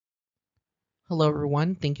Hello,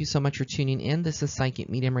 everyone. Thank you so much for tuning in. This is Psychic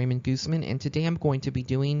Medium Raymond Guzman, and today I'm going to be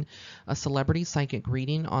doing a celebrity psychic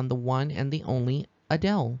reading on the one and the only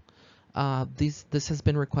Adele. This has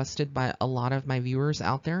been requested by a lot of my viewers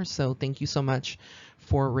out there, so thank you so much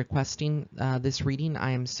for requesting this reading.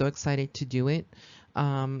 I am so excited to do it.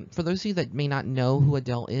 For those of you that may not know who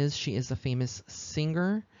Adele is, she is a famous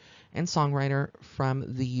singer and songwriter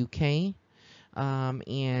from the UK,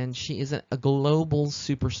 and she is a global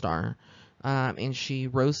superstar. And she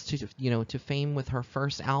rose to fame with her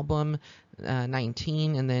first album,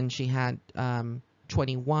 19, and then she had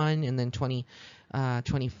 21, and then 25,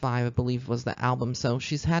 I believe, was the album. So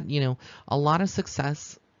she's had a lot of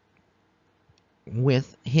success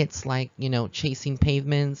with hits like Chasing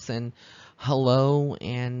Pavements and Hello,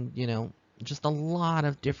 and just a lot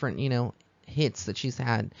of different hits that she's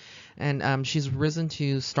had, and she's risen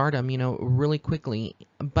to stardom really quickly.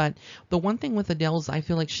 But the one thing with Adele is I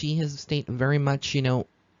feel like she has stayed very much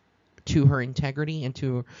to her integrity and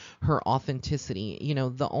to her authenticity.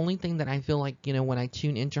 The only thing that I feel like when I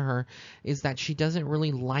tune into her is that she doesn't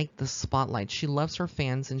really like the spotlight. She loves her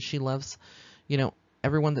fans and she loves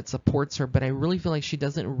everyone that supports her, but I really feel like she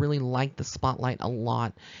doesn't really like the spotlight a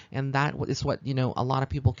lot, and that is what a lot of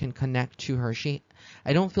people can connect to her.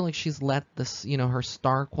 I don't feel like she's let this her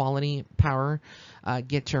star quality power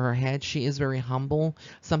get to her head. She is very humble.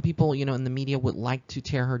 Some people in the media would like to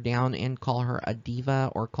tear her down and call her a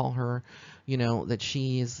diva, or call her that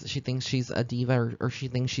she thinks she's a diva, or she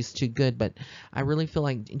thinks she's too good. But I really feel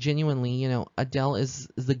like genuinely Adele is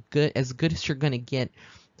as good as you're gonna get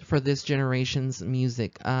for this generation's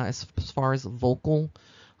music, as far as vocal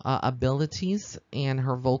abilities and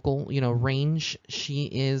her vocal range. She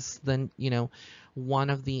is the one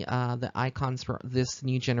of the icons for this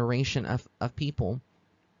new generation of people.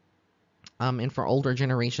 And for older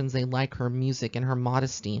generations, they like her music and her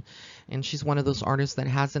modesty, and she's one of those artists that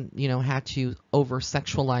hasn't had to over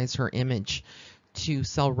sexualize her image to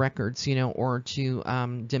sell records, or to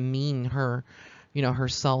demean her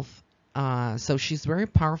herself. So she's very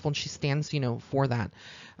powerful, and she stands, for that.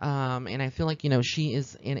 And I feel like, she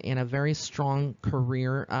is in a very strong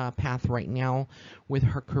career path right now with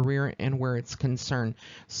her career and where it's concerned.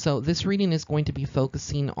 So this reading is going to be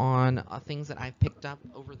focusing on things that I've picked up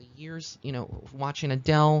over the years, watching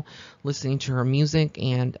Adele, listening to her music,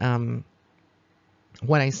 and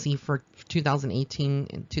what I see for 2018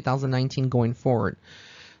 and 2019 going forward.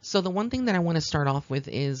 So the one thing that I want to start off with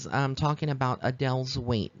is talking about Adele's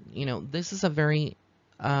weight. This is a very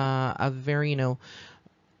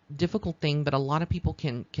difficult thing, but a lot of people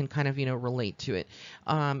can kind of relate to it.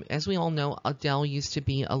 As we all know, Adele used to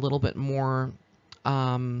be a little bit more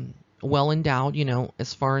well endowed,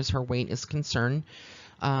 as far as her weight is concerned.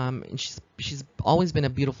 And she's always been a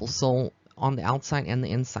beautiful soul on the outside and the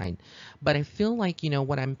inside. But I feel like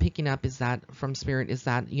what I'm picking up is that from Spirit is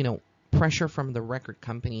that pressure from the record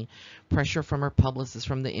company, pressure from her publicist,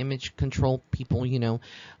 from the image control people,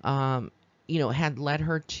 had led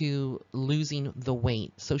her to losing the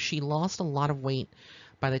weight. So she lost a lot of weight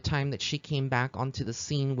by the time that she came back onto the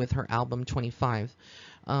scene with her album 25.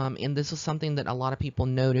 And this was something that a lot of people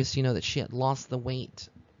noticed, that she had lost the weight.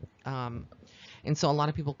 And so a lot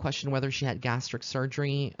of people question whether she had gastric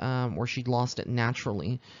surgery, or she'd lost it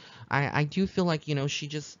naturally. I do feel like, she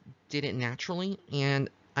just did it naturally, and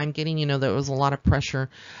I'm getting, there was a lot of pressure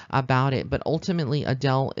about it, but ultimately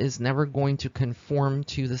Adele is never going to conform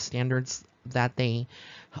to the standards that they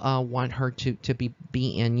want her to be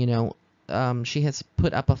in. She has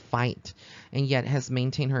put up a fight, and yet has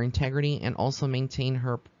maintained her integrity and also maintained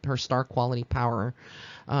her star quality power.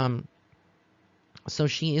 So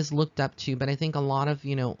she is looked up to, but I think a lot of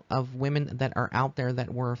of women that are out there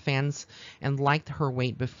that were fans and liked her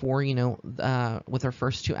weight before, with her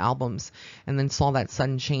first two albums, and then saw that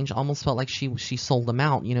sudden change, almost felt like she sold them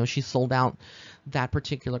out. She sold out that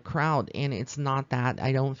particular crowd, and it's not that.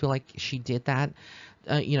 I don't feel like she did that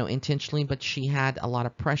intentionally, but she had a lot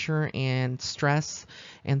of pressure and stress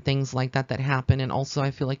and things like that happen. And also I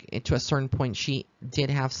feel like to a certain point she did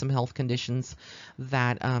have some health conditions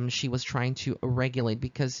that she was trying to regulate,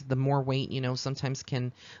 because the more weight sometimes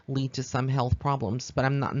can lead to some health problems. But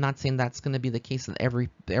I'm not saying that's going to be the case with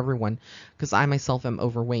everyone, because I myself am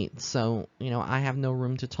overweight, so I have no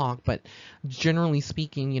room to talk. But generally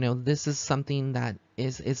speaking, this is something that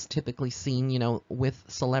is typically seen with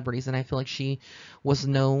celebrities, and I feel like she was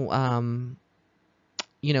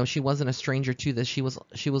she wasn't a stranger to this. She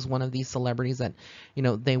was one of these celebrities that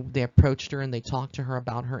they approached her and they talked to her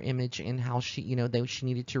about her image and how she she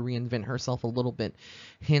needed to reinvent herself a little bit.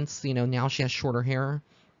 Hence now she has shorter hair,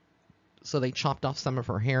 so they chopped off some of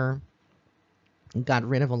her hair. got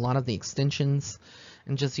rid of a lot of the extensions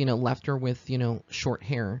and just left her with short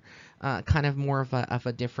hair, kind of more of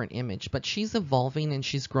a different image. But she's evolving and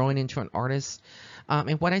she's growing into an artist.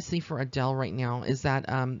 And what I see for Adele right now is that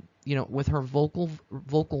with her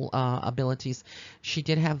vocal abilities, she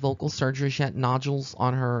did have vocal surgery. She had nodules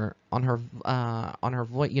on her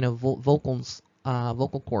vocals,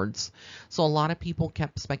 vocal cords. So a lot of people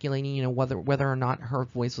kept speculating, whether or not her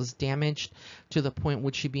voice was damaged to the point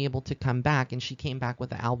would she be able to come back. And she came back with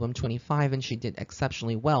the album 25, and she did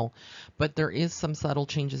exceptionally well. But there is some subtle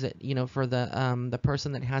changes that, for the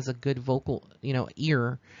person that has a good vocal,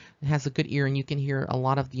 ear, has a good ear, and you can hear a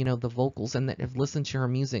lot of, the vocals, and that have listened to her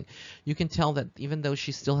music, you can tell that even though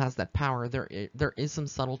she still has that power, there is some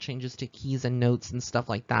subtle changes to keys and notes and stuff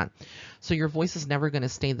like that. So your voice is never going to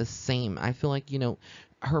stay the same. I feel like,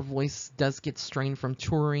 her voice does get strained from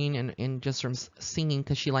touring and just from singing,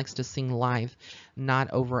 because she likes to sing live,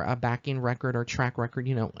 not over a backing record or track record,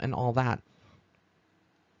 and all that.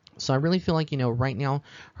 So I really feel like, right now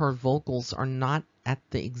her vocals are not at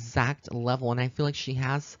the exact level, and I feel like she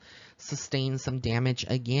has sustained some damage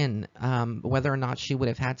again. Whether or not she would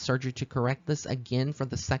have had surgery to correct this again for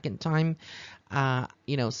the second time,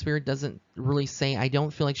 Spirit doesn't really say. I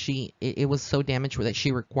don't feel like it was so damaged that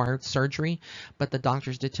she required surgery, but the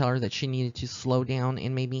doctors did tell her that she needed to slow down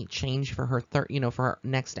and maybe change for her for her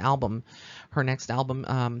next album,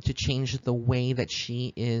 to change the way that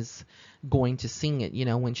she is going to sing it,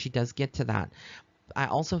 when she does get to that. I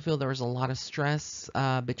also feel there was a lot of stress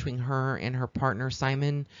between her and her partner,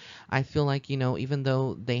 Simon. I feel like, even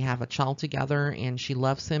though they have a child together and she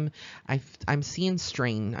loves him, I'm seeing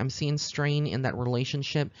strain. I'm seeing strain in that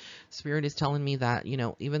relationship. Spirit is telling me that,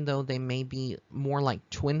 even though they may be more like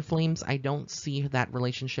twin flames, I don't see that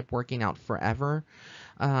relationship working out forever.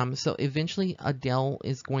 So eventually Adele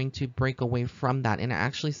is going to break away from that, and I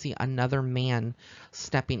actually see another man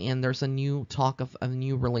stepping in. There's a new talk of a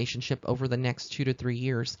new relationship over the next 2 to 3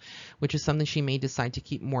 years, which is something she may decide to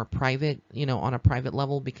keep more private, on a private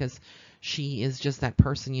level, because she is just that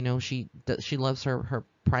person. She loves her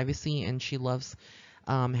privacy, and she loves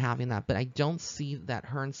having that. But I don't see that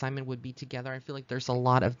her and Simon would be together. I feel like there's a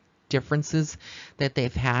lot of differences that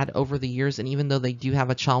they've had over the years, and even though they do have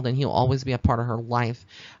a child and he'll always be a part of her life,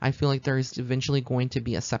 I feel like there is eventually going to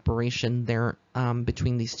be a separation there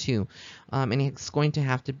between these two, and it's going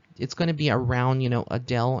to be around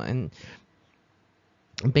Adele, and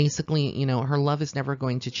basically her love is never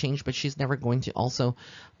going to change, but she's never going to also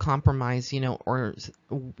compromise, or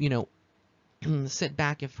sit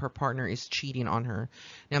back if her partner is cheating on her.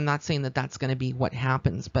 Now, I'm not saying that that's going to be what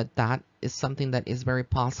happens, but that is something that is very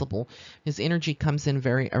possible. His energy comes in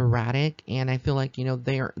very erratic, and I feel like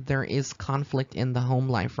there is conflict in the home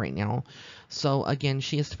life right now. So again,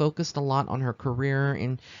 she is focused a lot on her career,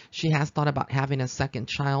 and she has thought about having a second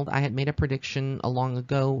child. I had made a prediction a long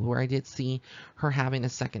ago where I did see her having a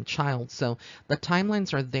second child. So the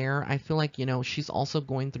timelines are there. I feel like she's also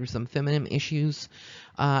going through some feminine issues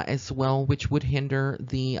as well, which would hinder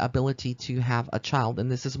the ability to have a child,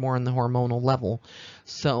 and this is more on the hormonal level.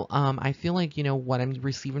 So I feel like what I'm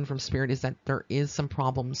receiving from Spirit is that there is some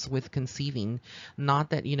problems with conceiving. Not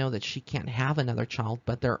that that she can't have another child,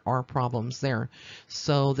 but there are problems there.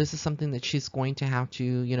 So this is something that she's going to have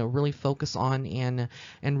to really focus on, and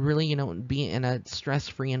really be in a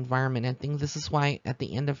stress-free environment. I think this is why at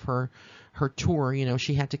the end of her tour,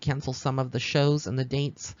 she had to cancel some of the shows and the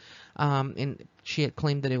dates, and she had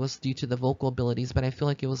claimed that it was due to the vocal abilities, but I feel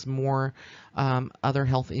like it was more other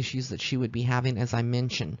health issues that she would be having, as I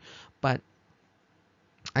mentioned. But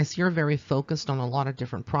I see her very focused on a lot of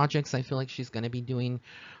different projects. I feel like she's going to be doing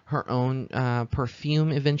her own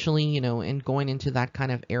perfume eventually, and going into that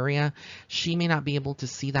kind of area. She may not be able to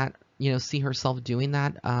see that, see herself doing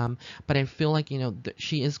that, but I feel like,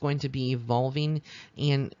 she is going to be evolving,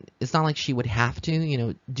 and it's not like she would have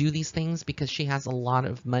to, do these things, because she has a lot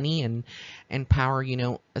of money and power,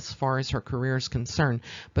 as far as her career is concerned.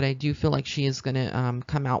 But I do feel like she is going to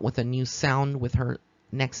come out with a new sound with her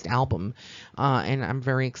next album, and I'm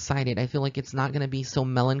very excited. I feel like it's not going to be so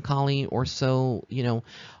melancholy or so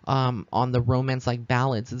on the romance like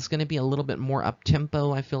ballads. It's going to be a little bit more up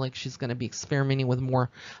tempo. I feel like she's going to be experimenting with more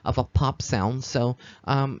of a pop sound. So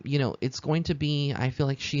it's going to be, I feel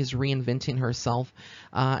like she is reinventing herself,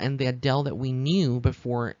 and the Adele that we knew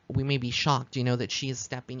before, we may be shocked that she is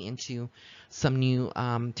stepping into some new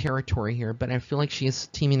territory here. But I feel like she is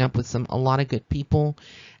teaming up with a lot of good people,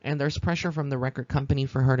 and there's pressure from the record company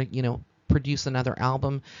for her to produce another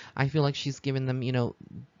album. I feel like she's given them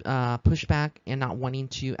pushback and not wanting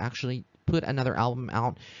to actually put another album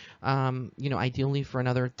out, ideally for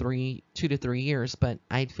another 2 to 3 years. But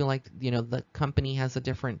I feel like, the company has a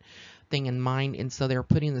different thing in mind, and so they're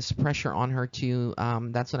putting this pressure on her to,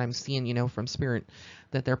 that's what I'm seeing, from Spirit,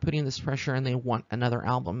 that they're putting this pressure and they want another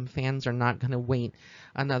album. Fans are not going to wait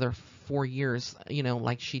another 4 years,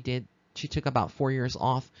 like she did. She took about 4 years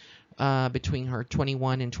off between her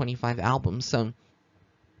 21 and 25 albums. So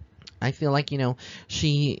I feel like,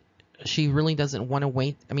 she really doesn't want to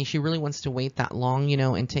wait. I mean, she really wants to wait that long,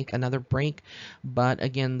 and take another break. But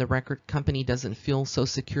again, the record company doesn't feel so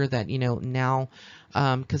secure that, now,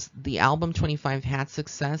 because the album 25 had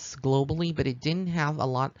success globally, but it didn't have a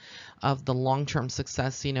lot of the long-term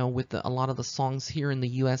success, with a lot of the songs here in the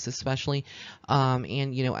U.S. especially.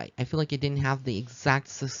 And, I feel like it didn't have the exact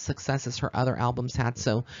success as her other albums had.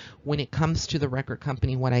 So when it comes to the record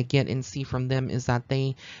company, what I get and see from them is that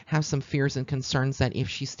they have some fears and concerns that if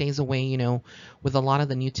she stays away, with a lot of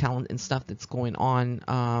the new talent and stuff that's going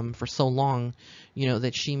on for so long,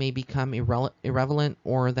 that she may become irrelevant,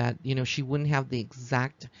 or that, she wouldn't have the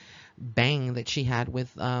exact bang that she had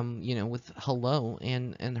with with Hello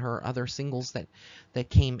and her other singles that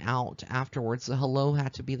came out afterwards. So Hello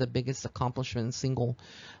had to be the biggest accomplishment single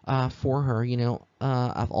for her,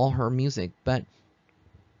 of all her music. But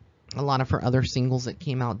a lot of her other singles that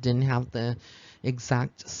came out didn't have the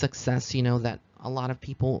exact success, that a lot of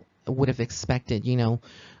people would have expected.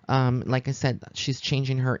 Like I said, she's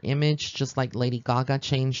changing her image, just like Lady Gaga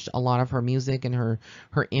changed a lot of her music and her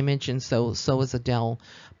image, and so is Adele.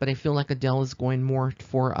 But I feel like Adele is going more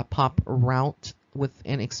for a pop route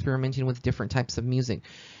and experimenting with different types of music.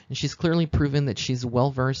 And she's clearly proven that she's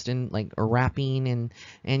well versed in like rapping and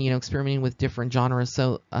experimenting with different genres.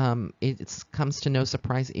 So it comes to no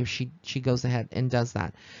surprise if she goes ahead and does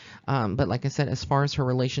that. But like I said, as far as her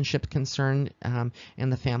relationship concerned, and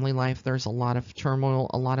the family life, there's a lot of turmoil,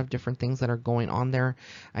 a lot of different things that are going on there.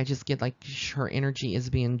 I just get like her energy is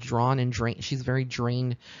being drawn and drained. She's very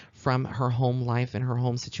drained from her home life and her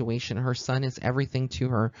home situation. Her son is everything to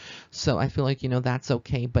her. So I feel like, that's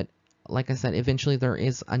okay. But like I said, eventually there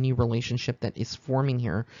is a new relationship that is forming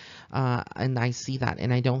here. And I see that.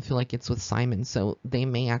 And I don't feel like it's with Simon. So they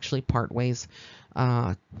may actually part ways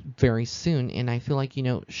very soon. And I feel like,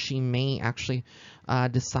 she may actually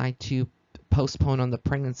decide to postpone on the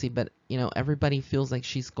pregnancy. But, everybody feels like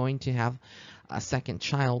she's going to have a second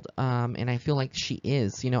child. And I feel like she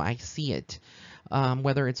is. I see it.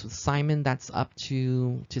 Whether it's with Simon, that's up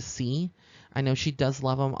to see. I know she does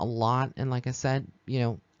love him a lot. And like I said,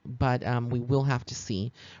 but we will have to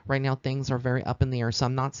see. Right now, things are very up in the air. So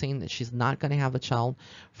I'm not saying that she's not going to have a child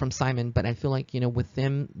from Simon, but I feel like, with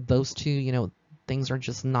them, those two, things are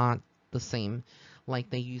just not the same like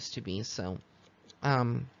they used to be. So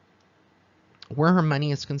where her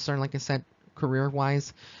money is concerned, like I said,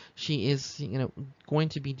 career-wise, she is, going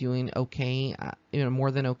to be doing okay,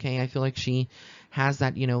 more than okay. I feel like she has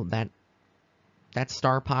that, that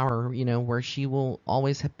star power, where she will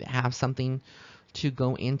always have something to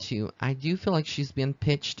go into. I do feel like she's been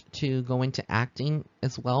pitched to go into acting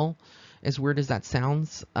as well, as weird as that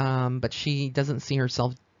sounds, but she doesn't see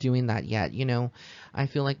herself doing that yet. I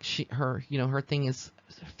feel like her thing is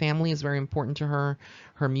family is very important to her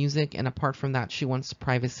music, and apart from that, she wants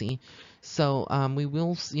privacy. So we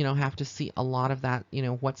will, have to see a lot of that,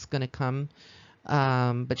 what's going to come.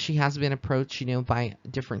 But she has been approached, by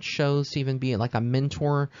different shows to even be like a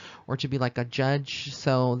mentor or to be like a judge.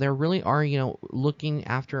 So there really are, looking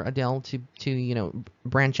after Adele to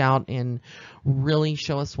branch out and really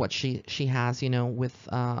show us what she has,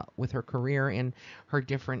 with her career and her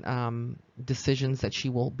different decisions that she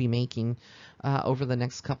will be making over the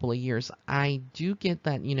next couple of years. I do get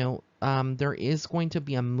that, there is going to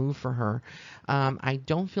be a move for her. I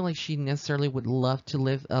don't feel like she necessarily would love to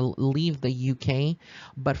leave the UK,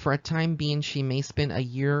 but for a time being, she may spend a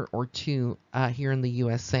year or two here in the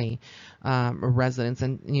USA residence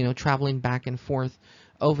and, traveling back and forth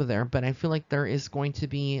over there. But I feel like there is going to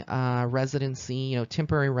be residency,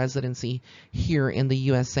 temporary residency here in the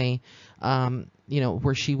USA,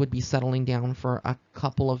 where she would be settling down for a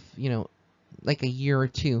couple of, like a year or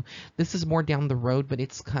two. This is more down the road, but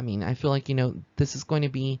it's coming. I feel like, this is going to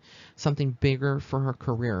be something bigger for her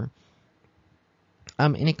career.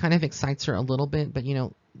 And it kind of excites her a little bit, but,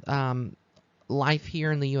 life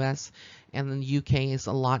here in the US and the UK is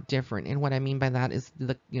a lot different. And what I mean by that is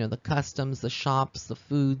the customs, the shops, the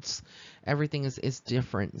foods, everything is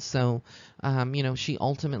different. So, she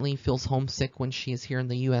ultimately feels homesick when she is here in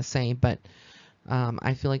the USA, but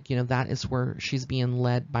I feel like, that is where she's being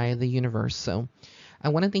led by the universe. So I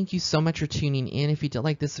want to thank you so much for tuning in. If you did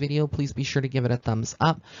like this video, please be sure to give it a thumbs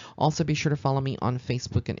up. Also, be sure to follow me on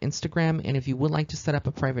Facebook and Instagram. And if you would like to set up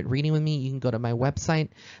a private reading with me, you can go to my website.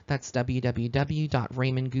 That's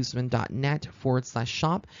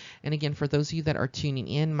www.raymondguzman.net/shop. And again, for those of you that are tuning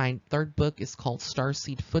in, my third book is called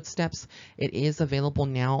Starseed Footsteps. It is available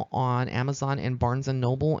now on Amazon and Barnes &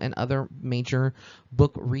 Noble and other major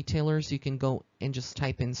book retailers. You can go and just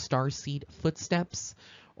type in Starseed Footsteps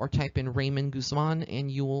or type in Raymond Guzman and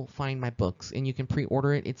you will find my books, and you can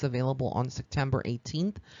pre-order it. It's available on September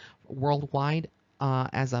 18th worldwide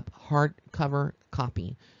as a hardcover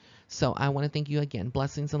copy. So I want to thank you again.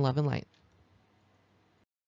 Blessings and love and light.